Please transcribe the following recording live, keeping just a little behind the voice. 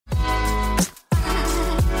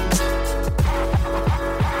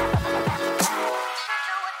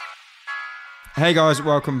Hey guys,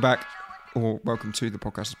 welcome back, or welcome to the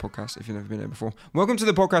Podcasters Podcast if you've never been here before. Welcome to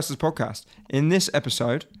the Podcasters Podcast. In this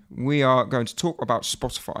episode, we are going to talk about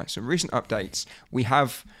Spotify. Some recent updates. We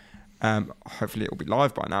have, hopefully it will be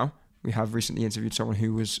live by now, we have recently interviewed someone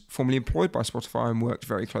who was formerly employed by Spotify and worked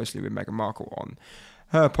very closely with Meghan Markle on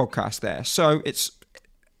her podcast there. So it's,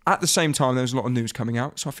 at the same time, there's a lot of news coming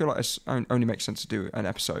out, so I feel like it only makes sense to do an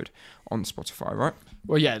episode on Spotify, right?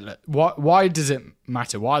 Well, yeah. Look, why does it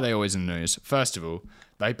matter? Why are they always in the news? First of all,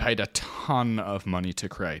 they paid a ton of money to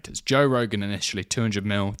creators. Joe Rogan initially 200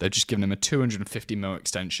 mil. They've just given him a 250 mil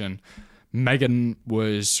extension. Meghan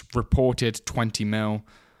was reported 20 mil.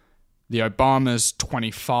 The Obamas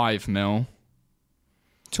 25 mil.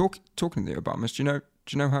 Talking to the Obamas, do you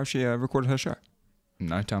know how she recorded her show?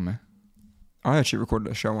 No, tell me. I heard she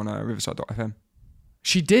recorded a show on Riverside.fm.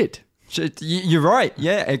 She did. You're right.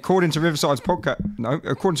 Yeah, according to Riverside's website,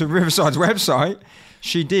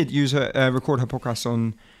 she did use record her podcast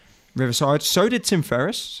on Riverside. So did Tim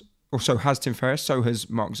Ferriss. Or so has Tim Ferriss. So has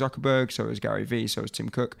Mark Zuckerberg. So has Gary Vee. So has Tim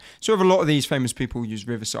Cook. So have a lot of these famous people use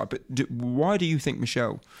Riverside. But why do you think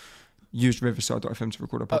Michelle used Riverside.fm to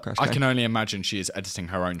record her podcast? I can only imagine she is editing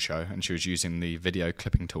her own show and she was using the video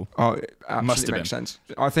clipping tool. Oh, it absolutely makes sense.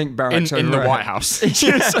 I think Barack's in the White House.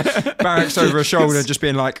 Barack's over her shoulder just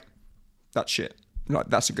being like, that's shit. Like,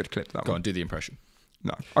 that's a good clip. Go on, do the impression.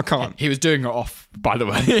 No, I can't. He was doing it off, by the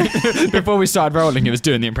way. Before we started rolling, he was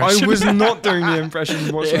doing the impression. I was not doing the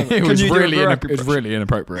impression whatsoever. It was really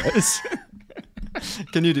inappropriate.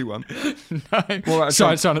 Can you do one? No.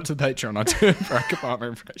 Sign up to Patreon. I'll do a Barack Obama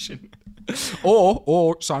impression.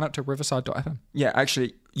 Or sign up to Riverside.fm. Yeah,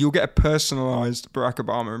 actually, you'll get a personalised Barack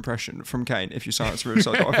Obama impression from Kane if you sign up to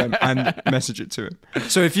Riverside.fm and message it to him.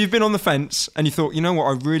 So if you've been on the fence and you thought, you know what,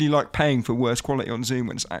 I really like paying for worse quality on Zoom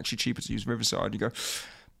when it's actually cheaper to use Riverside, you go,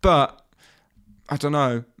 but I don't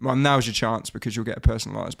know. Well, now's your chance because you'll get a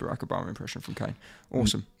personalised Barack Obama impression from Kane.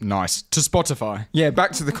 Awesome. Nice. To Spotify. Yeah,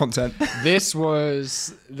 back to the content. This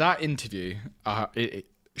was that interview. It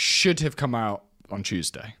should have come out on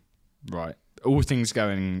Tuesday. Right. All things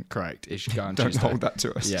going correct. It should go on Tuesday. Don't hold that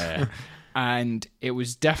to us. Yeah. And it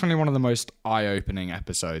was definitely one of the most eye-opening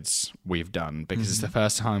episodes we've done because it's the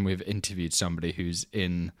first time we've interviewed somebody who's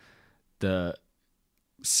in the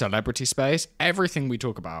celebrity space. Everything we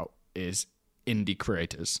talk about is indie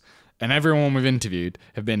creators. And everyone we've interviewed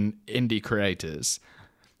have been indie creators.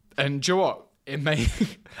 And do you know what?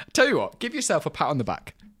 Tell you what, give yourself a pat on the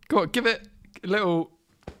back. Go on, give it a little,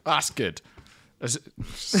 that's good. So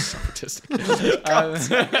autistic.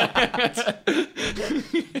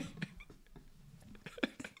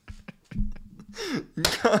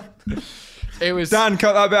 It was Dan,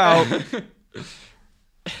 cut that bit out.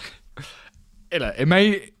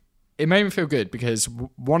 It made me feel good because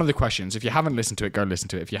one of the questions, if you haven't listened to it, go listen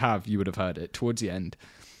to it. If you have, you would have heard it towards the end.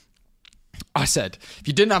 I said, if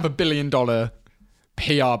you didn't have $1 billion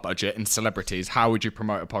PR budget in celebrities, how would you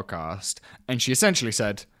promote a podcast? And she essentially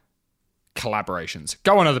said, collaborations.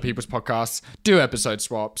 Go on other people's podcasts, do episode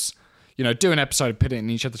swaps, do an episode, put it in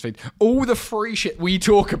each other's feed. All the free shit we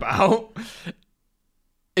talk about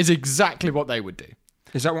is exactly what they would do.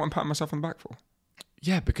 Is that what I'm patting myself on the back for?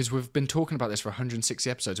 Yeah, because we've been talking about this for 160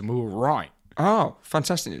 episodes and we were right. Oh,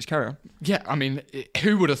 fantastic news. Carry on. Yeah, I mean,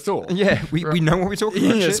 who would have thought? Yeah, we know what we're talking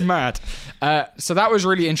about. Yeah, it's mad. So that was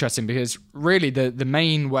really interesting because really the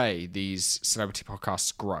main way these celebrity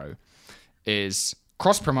podcasts grow is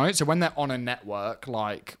cross-promote. So when they're on a network,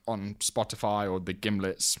 like on Spotify or the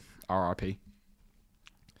Gimlets, RRP.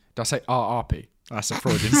 Did I say RRP? That's a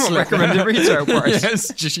Freudian slip. Recommended retail price.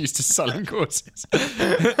 Yes, just used to selling courses.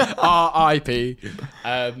 RIP.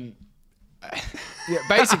 Yeah,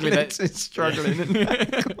 basically, it's struggling.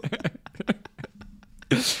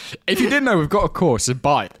 If you didn't know, we've got a course, so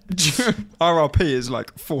buy it. RRP is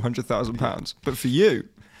like £400,000, but for you,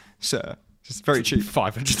 sir, it's very cheap.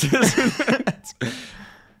 500.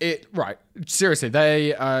 Right. Seriously,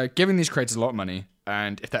 they are giving these creators a lot of money,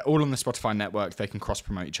 and if they're all on the Spotify network, they can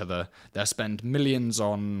cross-promote each other. They'll spend millions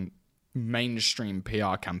on mainstream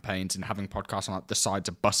PR campaigns and having podcasts on like the sides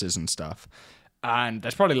of buses and stuff. And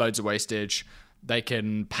there's probably loads of wastage. They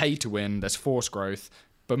can pay to win. There's forced growth,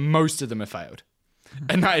 but most of them have failed.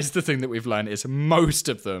 And that is the thing that we've learned is most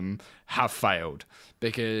of them have failed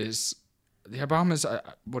because the Obamas,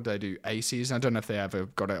 what did they do? A season? I don't know if they ever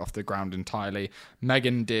got it off the ground entirely.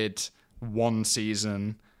 Meghan did 1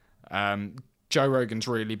 season. Joe Rogan's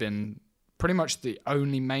really been pretty much the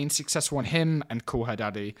only main successful one. Him and Call Her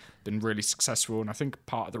Daddy been really successful. And I think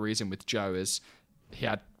part of the reason with Joe is he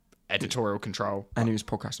had editorial control. And he was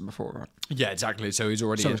podcasting before, right? Yeah, exactly. So he's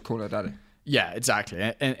already... So was Call Her Daddy. Yeah, exactly.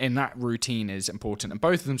 And that routine is important. And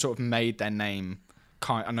both of them sort of made their name.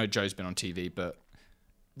 I know Joe's been on TV, but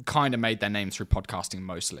kind of made their name through podcasting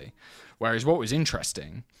mostly. Whereas what was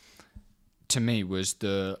interesting to me was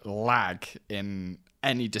the lag in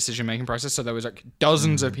any decision-making process. So there was like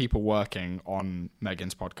dozens of people working on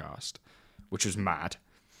Megan's podcast, which was mad.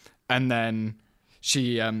 And then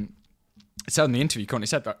she said in the interview, Courtney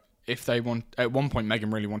said that if they want, at one point,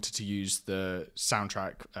 Megan really wanted to use the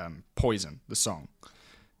soundtrack Poison, the song.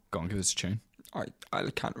 Go on, give us a tune. I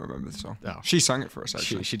can't remember the song. Oh. She sang it for us,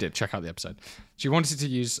 actually. She did. Check out the episode. She wanted to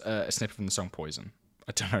use a snippet from the song Poison.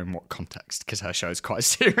 I don't know in what context, because her show is quite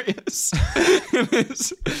serious.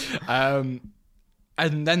 And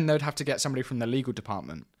then they'd have to get somebody from the legal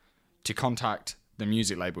department to contact the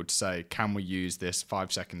music label to say, can we use this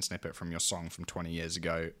 5-second snippet from your song from 20 years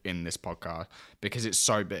ago in this podcast? Because it's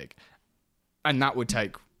so big. And that would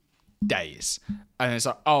take days. And it's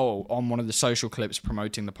like, oh, on one of the social clips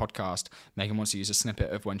promoting the podcast, Megan wants to use a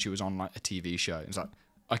snippet of when she was on like a TV show. It's like,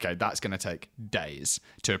 okay, that's going to take days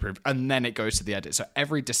to approve. And then it goes to the edit. So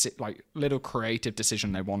every little creative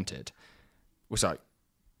decision they wanted was like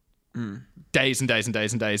days and days and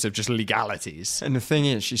days and days of just legalities. And the thing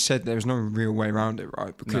is, she said there was no real way around it,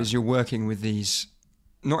 right? Because you're working with these,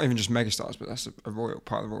 not even just megastars, but that's a royal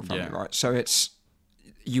part of the royal family, right? So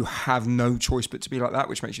you have no choice but to be like that,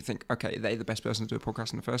 which makes you think, okay, they're the best person to do a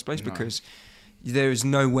podcast in the first place, because there is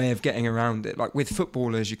no way of getting around it. Like with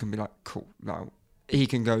footballers, you can be like, cool, no, he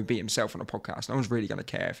can go beat himself on a podcast. No one's really going to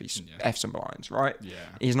care if he's F's and blinds, right? Yeah.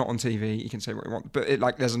 He's not on TV. He can say what he wants.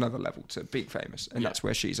 But there's another level to being famous, and that's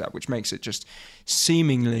where she's at, which makes it just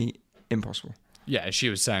seemingly impossible. Yeah, she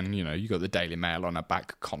was saying, you got the Daily Mail on her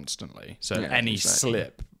back constantly. So any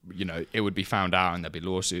slip, it would be found out, and there'd be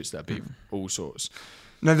lawsuits, there'd be all sorts.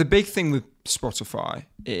 Now, the big thing with Spotify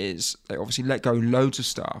is they obviously let go loads of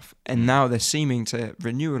stuff, and now they're seeming to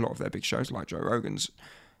renew a lot of their big shows, like Joe Rogan's,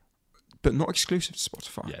 but not exclusive to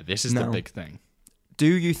Spotify. Yeah, this is the big thing. Do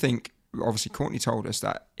you think, obviously Courtney told us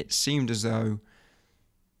that it seemed as though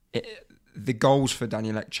the goals for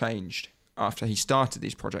Daniel Ek changed after he started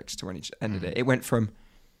these projects to when he ended it. It went from,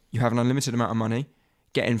 you have an unlimited amount of money,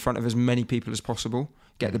 get in front of as many people as possible,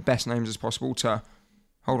 get the best names as possible, to,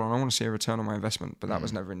 hold on, I want to see a return on my investment, but that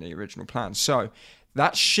was never in the original plan. So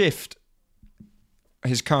that shift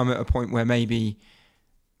has come at a point where maybe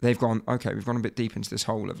they've gone, okay, we've gone a bit deep into this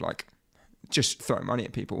hole of like, just throwing money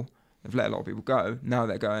at people. They've let a lot of people go. Now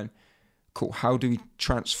they're going, cool, how do we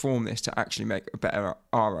transform this to actually make a better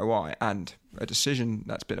ROI? And a decision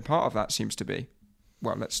that's been a part of that seems to be,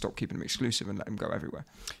 well, let's stop keeping them exclusive and let them go everywhere.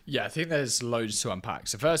 Yeah, I think there's loads to unpack.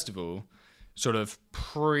 So first of all, sort of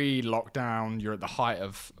pre-lockdown, you're at the height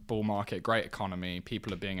of bull market, great economy.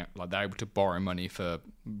 People are being they're able to borrow money for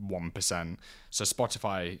 1%. So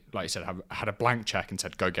Spotify, like you said, had a blank check and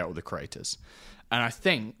said, go get all the creators. And I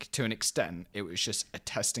think to an extent, it was just a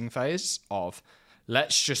testing phase of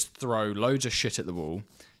let's just throw loads of shit at the wall,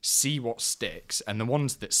 see what sticks. And the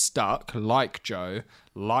ones that stuck, like Joe,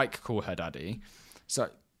 like Cool Her Daddy, so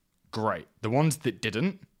great. The ones that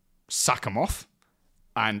didn't, sack them off.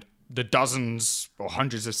 And the dozens or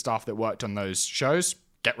hundreds of staff that worked on those shows,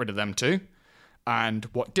 get rid of them too. And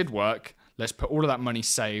what did work, let's put all of that money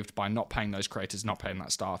saved by not paying those creators, not paying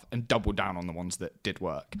that staff, and double down on the ones that did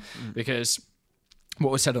work. Because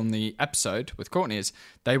what was said on the episode with Courtney is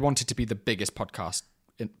they wanted to be the biggest podcast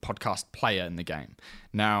player in the game.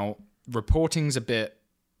 Now, reporting's a bit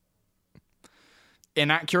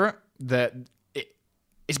inaccurate that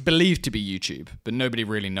it's believed to be YouTube, but nobody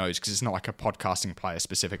really knows because it's not like a podcasting player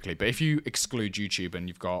specifically. But if you exclude YouTube and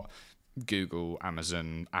you've got Google,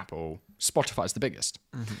 Amazon, Apple, Spotify's the biggest.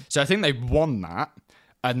 So I think they won that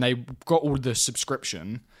and they got all the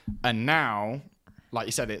subscription. And now, like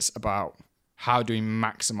you said, it's about how do we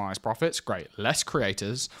maximize profits? Great. Less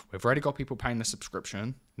creators. We've already got people paying the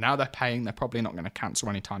subscription. Now they're paying. They're probably not going to cancel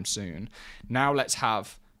anytime soon. Now let's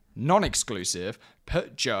have non-exclusive,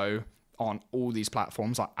 put Joe on all these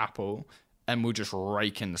platforms like Apple, and we'll just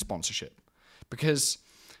rake in the sponsorship. Because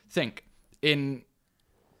think, in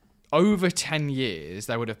over 10 years,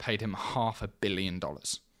 they would have paid him $500 million.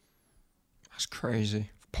 That's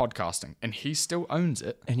crazy. For podcasting. And he still owns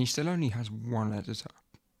it. And he still only has one editor,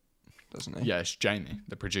 doesn't he? Yeah, it's Jamie,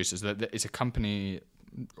 the producers. It's a company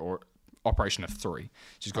or operation of 3. So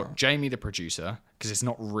he's got Jamie, the producer, because it's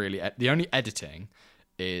not really... the only editing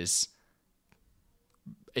is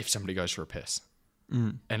if somebody goes for a piss.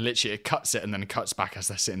 And literally it cuts it and then it cuts back as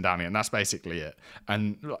they're sitting down here. And that's basically it.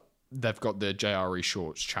 And they've got the JRE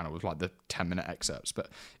Shorts channel with like the 10-minute excerpts. But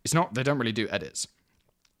it's not... they don't really do edits.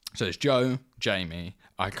 So it's Joe, Jamie...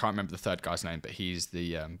 I can't remember the third guy's name, but he's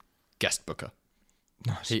the guest booker.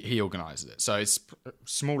 Nice. He organises it. So it's a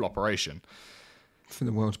small operation. For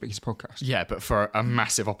the world's biggest podcast. Yeah, but for a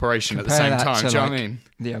massive operation Compare at the same that time. to, Do you know like, what I mean?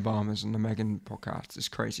 The Obamas and the Meghan podcast. It's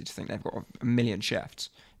crazy to think they've got a million chefs.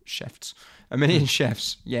 A million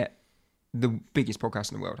chefs, yet the biggest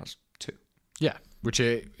podcast in the world has 2. Yeah, which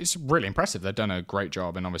is really impressive. They've done a great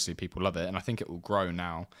job, and obviously people love it. And I think it will grow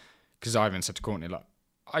now. Because I even said to Courtney, like,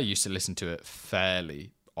 I used to listen to it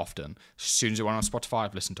fairly often. As soon as it went on Spotify,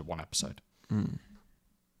 I've listened to 1 episode.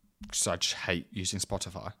 Because I just hate using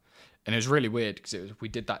Spotify. And it was really weird because we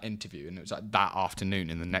did that interview, and it was like that afternoon,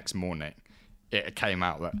 and the next morning it came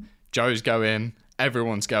out that Joe's going,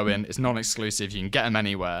 everyone's going, it's non-exclusive, you can get them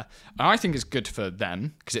anywhere. And I think it's good for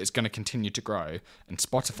them because it's going to continue to grow. And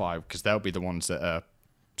Spotify, because they'll be the ones that are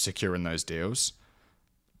securing those deals,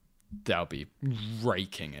 they'll be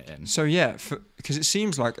raking it in. So yeah, because it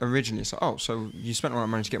seems like originally it's like, oh, so you spent a lot of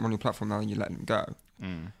money to get them on your platform, now you let them go.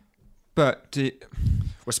 But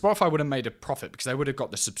Well, Spotify would have made a profit because they would have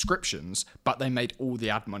got the subscriptions, but they made all the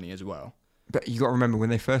ad money as well. But you got to remember when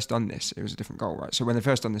they first done this, it was a different goal, right? So when they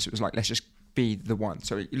first done this, it was like, let's just be the one.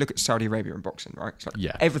 So you look at Saudi Arabia and boxing, right? It's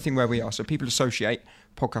like everything where we are. So people associate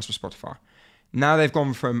podcasts with Spotify. Now they've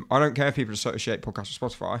gone from, I don't care if people associate podcasts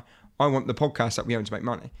with Spotify. I want the podcast that we own to make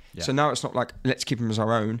money. Yeah. So now it's not like, let's keep them as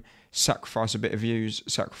our own, sacrifice a bit of views,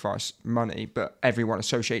 sacrifice money, but everyone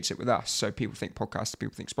associates it with us. So people think podcasts,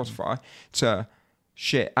 people think Spotify. To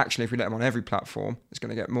shit, actually, if we let them on every platform, it's going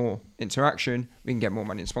to get more interaction. We can get more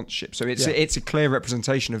money in sponsorship. So it's a clear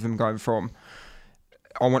representation of them going from,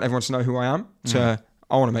 I want everyone to know who I am, to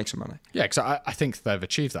I want to make some money. Yeah, because I think they've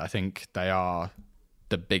achieved that. I think they are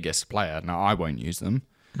the biggest player. Now, I won't use them,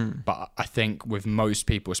 but I think with most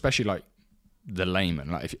people, especially like the layman,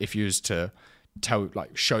 like if you was to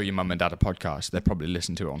show your mum and dad a podcast, they'd probably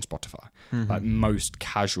listen to it on Spotify. Like most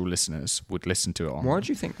casual listeners would listen to it on. Why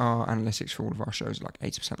do you think our analytics for all of our shows are like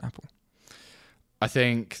 80% Apple? I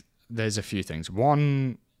think there's a few things.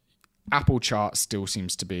 One, Apple chart still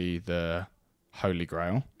seems to be the holy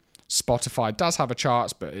grail. Spotify does have a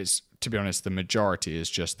charts, but it's, to be honest, the majority is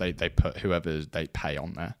just they put whoever they pay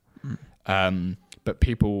on there. But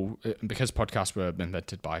people, because podcasts were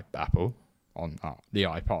invented by Apple on the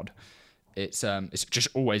iPod, it's just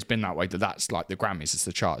always been that way. That's like the Grammys, it's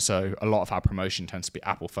the chart. So a lot of our promotion tends to be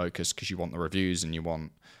Apple focused because you want the reviews and you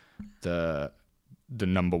want the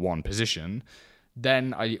number one position.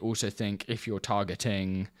 Then I also think if you're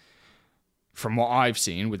targeting, from what I've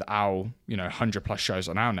seen with our 100+ shows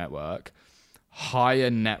on our network, higher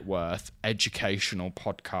net worth educational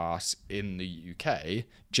podcasts in the UK,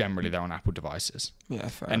 generally they're on Apple devices. Yeah,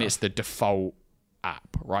 fair and enough. It's the default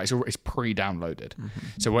app, right? So it's pre-downloaded.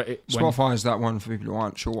 So Spotify is that one for people who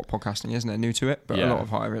aren't sure what podcasting is and they're new to it, but a Yeah. lot of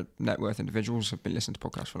higher net worth individuals have been listening to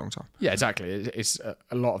podcasts for a long time. Yeah, exactly. It's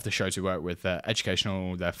a lot of the shows we work with, they're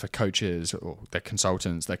educational, they're for coaches or they're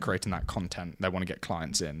consultants, they're creating that content, they want to get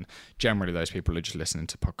clients in. Generally, those people are just listening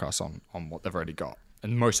to podcasts on what they've already got.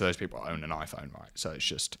 And most of those people own an iPhone, right? So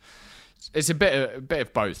it's a bit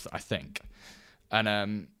of both, I think.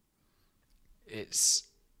 And it's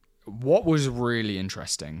what was really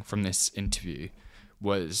interesting from this interview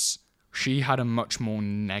was she had a much more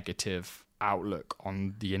negative outlook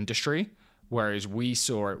on the industry, whereas we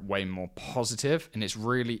saw it way more positive. And it's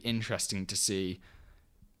really interesting to see.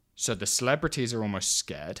 So the celebrities are almost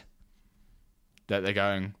scared that they're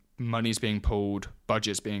going, money's being pulled,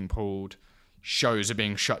 budget's being pulled, shows are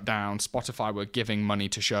being shut down. Spotify were giving money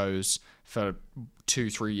to shows for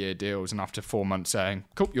 2-3 year deals, and after 4 months saying,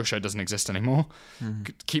 cool, your show doesn't exist anymore.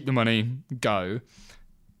 Keep the money, go.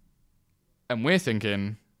 And we're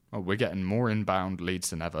thinking, oh, we're getting more inbound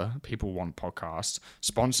leads than ever. People want podcasts.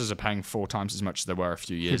 Sponsors are paying 4 times as much as they were a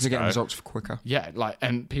few years People are ago. getting results for quicker. Yeah,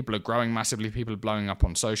 and people are growing massively. People are blowing up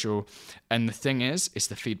on social. And the thing is, it's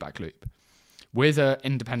the feedback loop. With an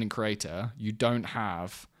independent creator, you don't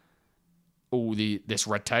have all this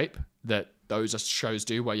red tape that those shows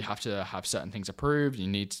do, where you have to have certain things approved. You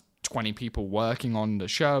need 20 people working on the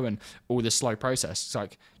show and all this slow process. It's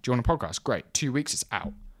like, do you want a podcast? Great. 2 weeks, it's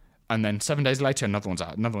out. And then 7 days later, another one's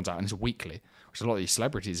out, and it's weekly. Which a lot of these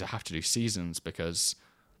celebrities have to do seasons because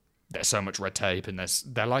there's so much red tape, and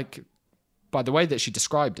they're like, by the way that she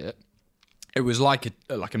described it, it was like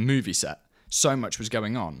a movie set. So much was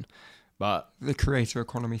going on. But The creator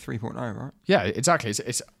economy 3.0, right? yeah, exactly.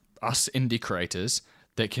 It's us indie creators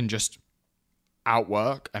that can just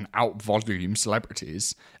outwork and out-volume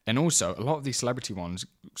celebrities. And also, a lot of these celebrity ones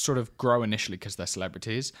sort of grow initially because they're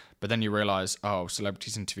celebrities, but then you realise, oh,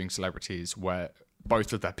 celebrities interviewing celebrities, where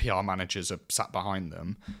both of their PR managers are sat behind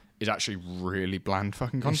them, is actually really bland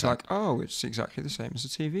fucking content. It's like, oh, it's exactly the same as the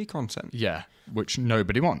TV content. Yeah, which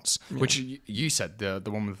nobody wants. Yeah. Which you said, the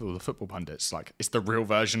one with all the football pundits, like, it's the real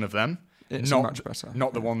version of them. It's not much better.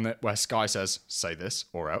 Not the one where Sky says, say this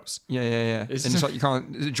or else. Yeah. It's like you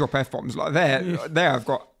can't drop F-bombs like there. I've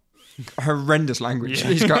got horrendous language.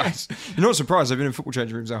 These guys. You're not surprised. They've been in football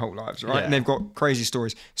changing rooms their whole lives, right? Yeah. And they've got crazy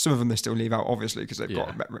stories. Some of them they still leave out, obviously, because they've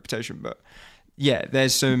got a better reputation. But yeah,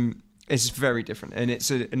 there's some... It's very different, and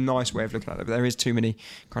it's a nice way of looking at it. But there is too many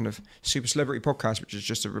kind of super celebrity podcasts, which is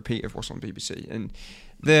just a repeat of what's on BBC. And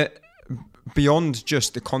beyond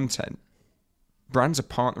just the content, brands are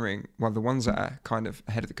partnering, well, the ones that are kind of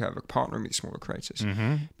ahead of the curve are partnering with smaller creators.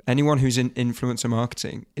 Mm-hmm. Anyone who's in influencer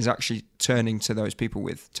marketing is actually turning to those people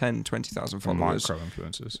with 10, 20,000 followers.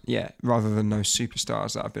 Micro-influencers. Yeah, rather than those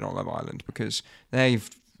superstars that have been on Love Island, because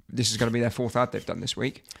this is going to be their fourth ad they've done this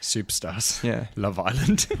week. Superstars. Yeah. Love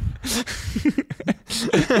Island.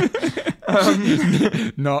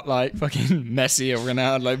 Not like fucking Messi or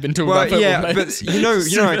Ronaldo. I've been talking about football players. But you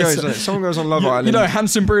know how it goes. Like, someone goes on Love Island. You know,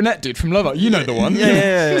 handsome brunette dude from Love Island. You know the one.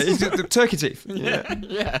 Yeah. He's got the turkey teeth.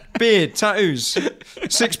 Yeah. Beard, tattoos,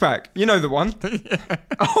 six pack. You know the one.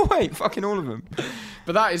 Oh wait, fucking all of them.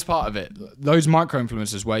 But that is part of it. Those micro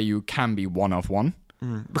influencers where you can be one of one.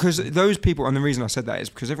 Because those people, and the reason I said that is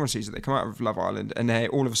because everyone sees that they come out of Love Island and they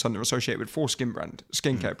all of a sudden are associated with 4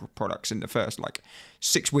 skincare products in the first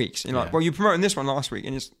 6 weeks. And you're like, well, you're promoting this one last week,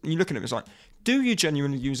 and you look at it, it's like, do you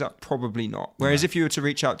genuinely use that? Probably not. Whereas if you were to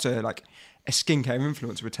reach out to a skincare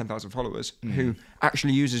influencer with 10,000 followers who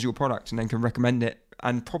actually uses your product and then can recommend it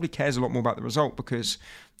and probably cares a lot more about the result because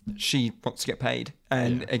she wants to get paid.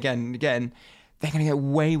 And again, they're going to get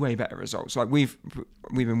way, way better results. Like we've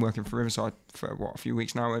been working for Riverside for a few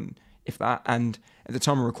weeks now, and if that, and at the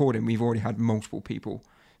time of recording, we've already had multiple people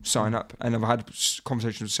sign up, and I've had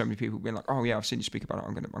conversations with so many people being like, "Oh yeah, I've seen you speak about it.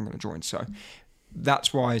 I'm going to join." So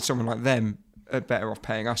that's why someone like them are better off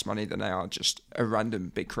paying us money than they are just a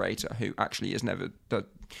random big creator who actually is never.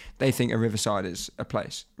 They think a Riverside is a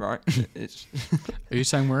place, right? It's. Are you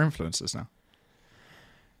saying we're influencers now?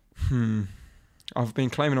 I've been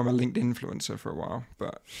claiming I'm a LinkedIn influencer for a while,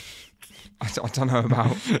 but I don't know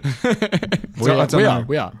about...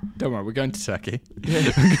 We are. Don't worry, we're going to Turkey.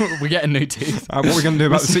 We're getting new teeth. What are we going to do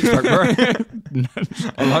about the six-pack, bro?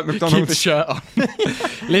 I like McDonald's. Keep the shirt on.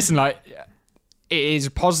 Listen, it is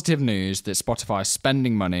positive news that Spotify is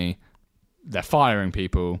spending money. They're firing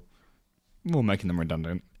people. We're making them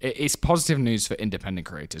redundant. It's positive news for independent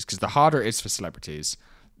creators because the harder it is for celebrities,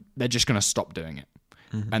 they're just going to stop doing it.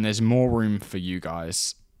 Mm-hmm. And there's more room for you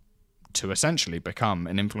guys to essentially become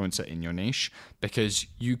an influencer in your niche because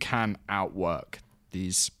you can outwork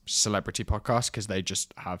these celebrity podcasts because they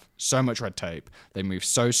just have so much red tape. They move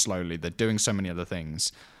so slowly. They're doing so many other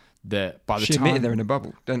things that by the time... She admitted they're in a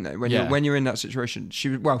bubble, don't they? When you're in that situation.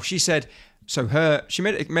 She said... So she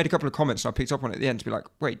made a couple of comments and I picked up on it at the end to be like,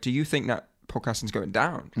 wait, do you think that podcasting's going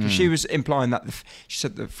down? Because she was implying that she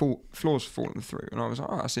said the floor's fallen through, and I was like,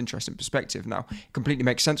 oh, that's an interesting perspective. Now it completely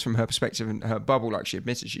makes sense from her perspective and her bubble, like she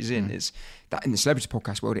admitted she's in, is that in the celebrity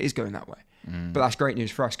podcast world it is going that way. But that's great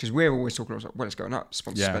news for us because we're always talking about, well, it's going up,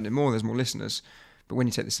 sponsors spending more, there's more listeners. But when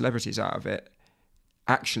you take the celebrities out of it,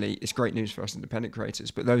 actually it's great news for us independent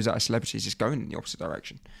creators, but those that are celebrities is going in the opposite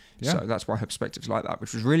direction. So that's why her perspective's like that,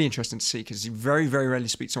 which was really interesting to see because you very, very rarely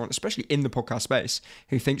speak to someone, especially in the podcast space,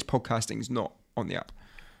 who thinks podcasting's not on the up.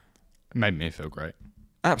 It made me feel great.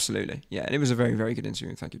 Absolutely. Yeah, and it was a very, very good interview,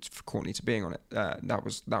 and thank you for Courtney to being on it. That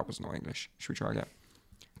was not English. Should we try again?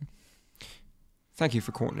 Thank you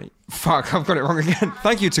for Courtney. Fuck, I've got it wrong again.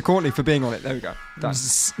 Thank you to Courtney for being on it. There we go. Done.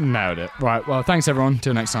 Nailed it. Right, well, thanks everyone.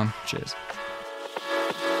 Till next time. Cheers.